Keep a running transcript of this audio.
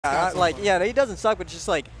Like, yeah, he doesn't suck, but just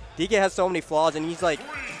like DK has so many flaws, and he's like,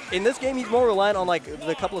 in this game, he's more reliant on like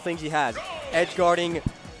the couple of things he has: edge guarding,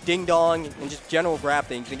 ding dong, and just general grab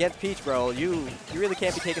things. And against Peach, bro, you really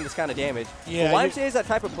can't be taking this kind of damage. Yeah, YMCA is that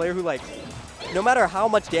type of player who, like, no matter how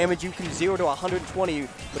much damage you can 0 to 120,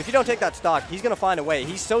 but if you don't take that stock, he's gonna find a way.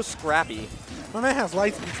 He's so scrappy. My man has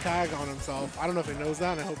Lightspeed's tag on himself. I don't know if he knows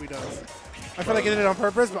that, and I hope he does. I feel like he did it on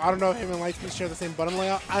purpose, but I don't know if him and Lightspeed share the same button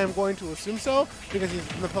layout. I am going to assume so, because he's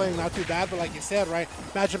been playing not too bad, but like you said, right,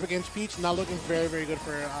 matchup against Peach, not looking very, very good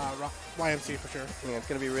for YMCA for sure. Yeah, it's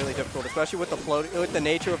going to be really difficult, especially with the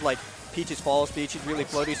nature of like Peach's fall speed. She's really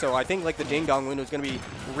floaty, so I think like the ding dong window is going to be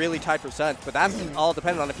really tight %, but that's all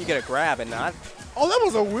dependent on if you get a grab and not. Oh, that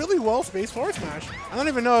was a really well-spaced forward smash. I don't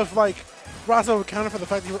even know if like Razo accounted for the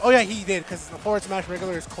fact that oh yeah, he did, because the forward smash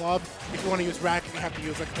regular is club. If you want to use racket, you have to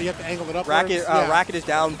use angle it up. Racket is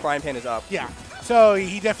down, frying pan is up. Yeah. So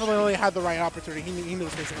he definitely had the right opportunity. He knew the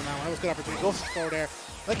spacing on that one. That was a good opportunity. Goes forward air.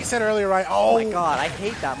 Like you said earlier, right? Oh my god, I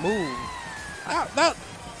hate that move.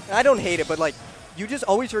 I don't hate it, but like you just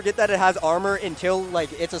always forget that it has armor until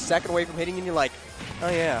like it's a second away from hitting, and you're like, oh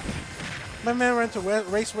yeah. My man went to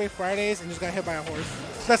Raceway Fridays and just got hit by a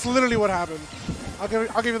horse. That's literally what happened. I'll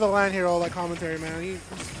give you the line hero like commentary, man. He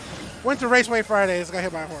went to Raceway Fridays, got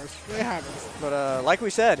hit by a horse. It happens. But like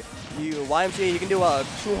we said, YMCA, you can do a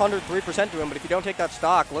 203% to him, but if you don't take that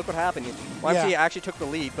stock, look what happened. YMCA actually took the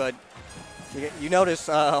lead, but you notice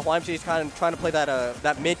YMCA is kind of trying to play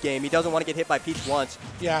that mid game. He doesn't want to get hit by Peach once.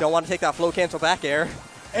 Yeah. Don't want to take that flow cancel back air.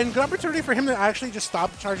 And good opportunity for him to actually just stop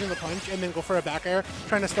charging the punch and then go for a back air,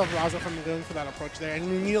 trying to stop Razo from going for that approach there, and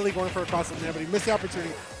immediately going for a cross up there, but he missed the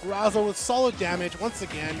opportunity. Razo with solid damage once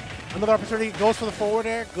again. Another opportunity, goes for the forward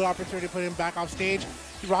air. Good opportunity to put him back off stage.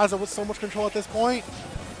 Razo with so much control at this point.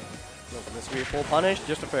 This will be a full punish,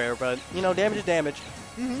 just a fair, but you know, damage is damage.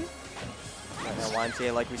 Mm-hmm. Right now,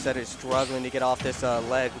 YMCA, like we said, is struggling to get off this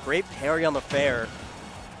ledge. Great parry on the fair.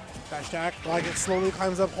 Dash attack, like it slowly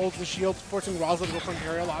climbs up, holds the shield, forcing Razo to go for an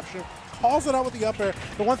aerial option. Calls it out with the up air.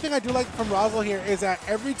 The one thing I do like from Razo here is that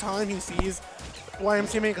every time he sees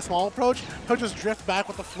YMCA make a small approach, he'll just drift back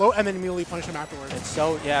with the float and then immediately punish him afterwards. It's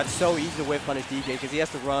so easy to whip punish DK because he has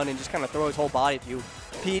to run and just kind of throw his whole body at you.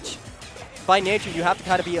 Peach, by nature, you have to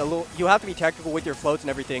kind of be you have to be technical with your floats and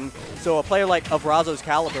everything. So a player like of Razo's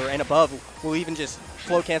caliber and above will even just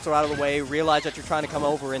float cancel out of the way, realize that you're trying to come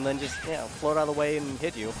over, and then just float out of the way and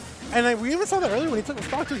hit you. And we even saw that earlier when he took the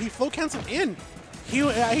stock too. He float canceled in. He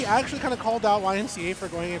actually kind of called out YMCA for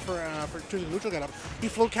going in for choosing the neutral get up. He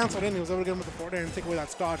float canceled in. He was able to get him with the forward air and take away that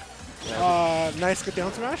stock. Yeah. Nice good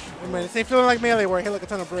down smash. Same feeling like Melee where he hit like a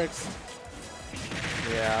ton of bricks.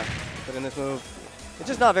 Yeah, but in this move, it's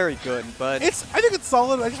just not very good. But I think it's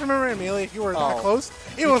solid. I just remember in Melee, if you were that close,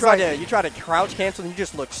 it was you try to crouch cancel and you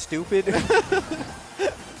just look stupid.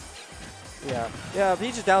 Yeah,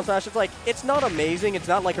 Peach's down smash, it's not amazing. It's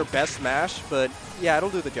not like her best smash, but yeah, it'll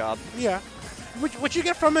do the job. Yeah. What you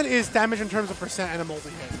get from it is damage in terms of % and a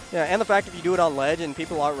multi-hit. Yeah, and the fact if you do it on ledge and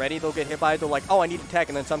people aren't ready, they'll get hit by it. They're like, oh, I need a tech,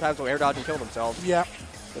 and then sometimes they'll air dodge and kill themselves. Yeah.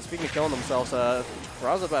 But speaking of killing themselves,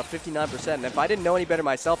 Razo's about 59%. And if I didn't know any better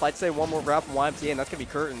myself, I'd say one more grab from YMCA, and that's going to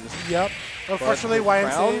be curtains. Yep. Unfortunately,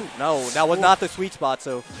 YMCA... No, that was not the sweet spot,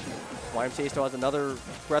 so YMCA still has another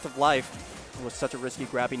breath of life. It was such a risky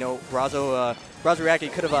grab. You know, Razo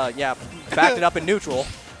reacted. Could have, backed it up in neutral.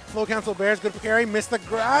 Flow cancel bears, good carry, missed the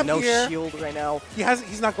grab here. No shield right now.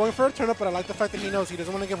 He's not going for a turnip, but I like the fact that he knows he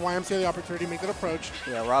doesn't want to give YMCA the opportunity to make that approach.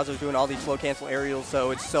 Yeah, Razo's doing all these flow cancel aerials,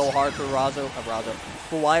 so it's so hard for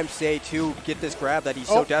for YMCA to get this grab that he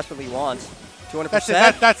so desperately wants.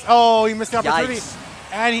 200%. He missed the opportunity.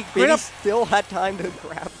 Yikes. And he still had time to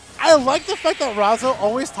grab. I like the fact that Razo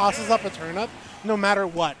always tosses up a turnip. No matter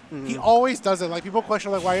what. He always does it. Like, people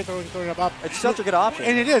question, like, why are you throwing it up? It's such a good option.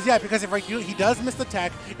 And it is, yeah, because if he does miss the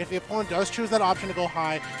tech, if the opponent does choose that option to go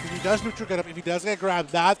high, if he does neutral get up, if he does get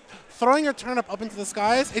grabbed, that throwing your turnip up into the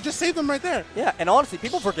skies, it just saved them right there. Yeah, and honestly,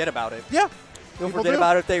 people forget about it. Yeah. They'll forget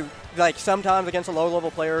about it. They, like, sometimes against a low-level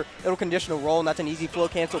player, it'll conditional roll, and that's an easy flow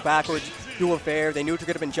cancel backwards, do a fair, they neutral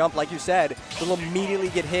get up and jump, like you said. They'll immediately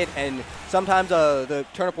get hit, and sometimes the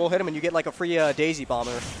turnip will hit them, and you get, like, a free daisy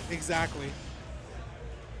bomber. Exactly.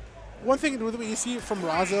 One thing that you see from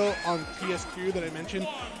Razo on PS2 that I mentioned,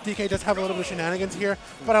 DK does have a little bit of shenanigans here,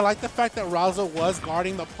 but I like the fact that Razo was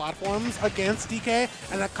guarding the platforms against DK,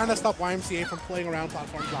 and that kind of stopped YMCA from playing around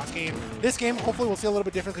platforms last game. This game, hopefully, we'll see a little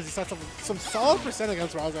bit different because he saw some solid %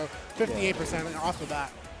 against Razo, 58% off of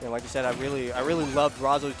that. Yeah, like you said, I really loved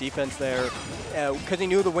Razo's defense there because he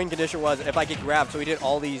knew the win condition was if I get grabbed, so he did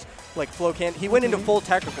all these like flow can. He went into full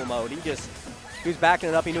technical mode. He was backing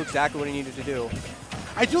it up. He knew exactly what he needed to do.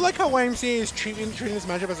 I do like how YMCA is treating this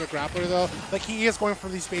matchup as a grappler, though. Like, he is going for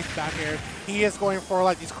these space back airs. He is going for,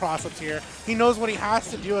 like, these cross-ups here. He knows what he has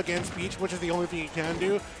to do against Peach, which is the only thing he can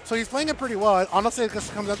do. So he's playing it pretty well. Honestly, it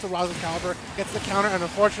just comes down to Razo's caliber, gets the counter, and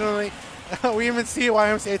unfortunately, we even see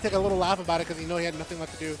YMCA take a little laugh about it because he he had nothing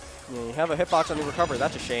left to do. Yeah, you have a hitbox on your recovery.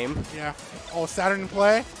 That's a shame. Yeah. Oh, Saturn in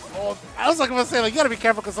play. Oh, I was like going to say, like, you got to be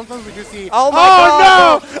careful because sometimes we do see. Oh, my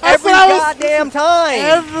God. No! Every goddamn time.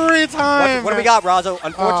 Every time. What do we got, Razo?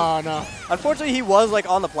 Oh, no. Unfortunately, he was, like,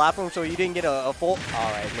 on the platform, so he didn't get a full.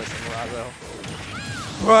 All right, listen,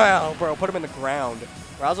 Razo. Wow, bro, put him in the ground.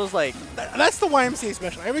 Razo's like. That's the YMCA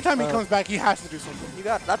special. Every time he comes back, he has to do something.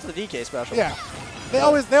 That's the DK special. Yeah. They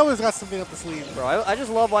always got something up the sleeve. Bro, I just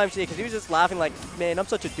love YMCA because he was just laughing like, man, I'm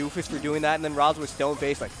such a doofus for doing that. And then Razo was stone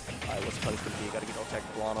faced like, all right, what's the punishment be? Got to get all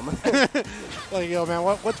technical on him. Like, yo, man,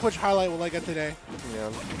 what Twitch highlight will I get today? Yeah.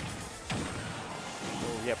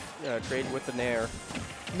 Oh, yep. Trade with the Nair.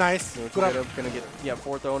 Nice. Gonna get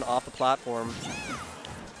fourth thrown off the platform.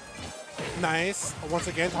 Nice. Once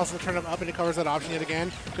again, tosses the turnip up and it covers that option yet again.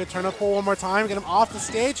 Good turnip pull one more time. Get him off the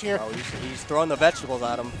stage here. Oh, he's throwing the vegetables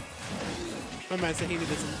at him. My man said he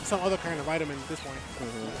needed some other kind of vitamin at this point.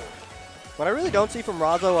 What I really don't see from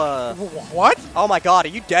Razo, what? Oh my God, are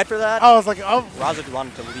you dead for that? I was like, oh. Razo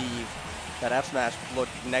wanted to leave. That F smash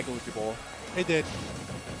looked negligible. It did.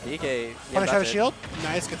 DK. Punish out of shield.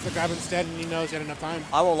 Nice. Gets the grab instead, and he knows he had enough time.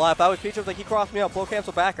 I won't lie. If I was Peach, I was like, he crossed me out, blow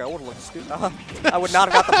cancel back. I would have looked stupid. I would not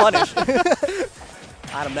have got the punish.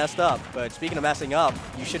 I'd have messed up. But speaking of messing up,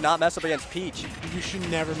 you should not mess up against Peach. You should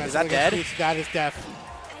never mess Is up that dead? against Peach. That is death.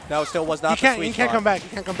 No, it still was not. He can't come back. He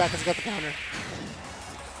can't come back because he got the counter.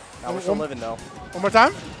 No, we're still living though. One more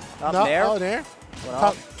time? Not no. Nair. Oh, Nair.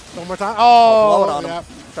 One more time. Oh, blow it on yeah. him.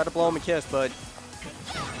 Try to blow him a kiss, but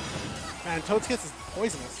man, Toad's kiss is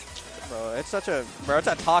poisonous. Bro, it's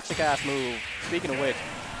a toxic ass move. Speaking of which,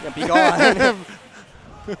 yeah, be gone.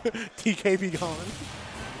 TK be gone.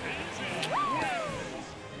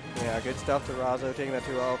 Yeah, good stuff to Razo taking that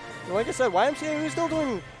 2-0. Like I said, YMCA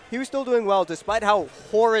he was still doing well despite how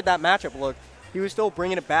horrid that matchup looked. He was still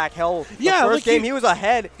bringing it back. Hell, the first game he was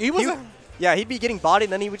ahead. Yeah, he'd be getting bodied,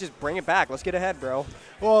 and then he would just bring it back. Let's get ahead, bro.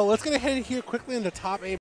 Well, let's get ahead here quickly in the top 8.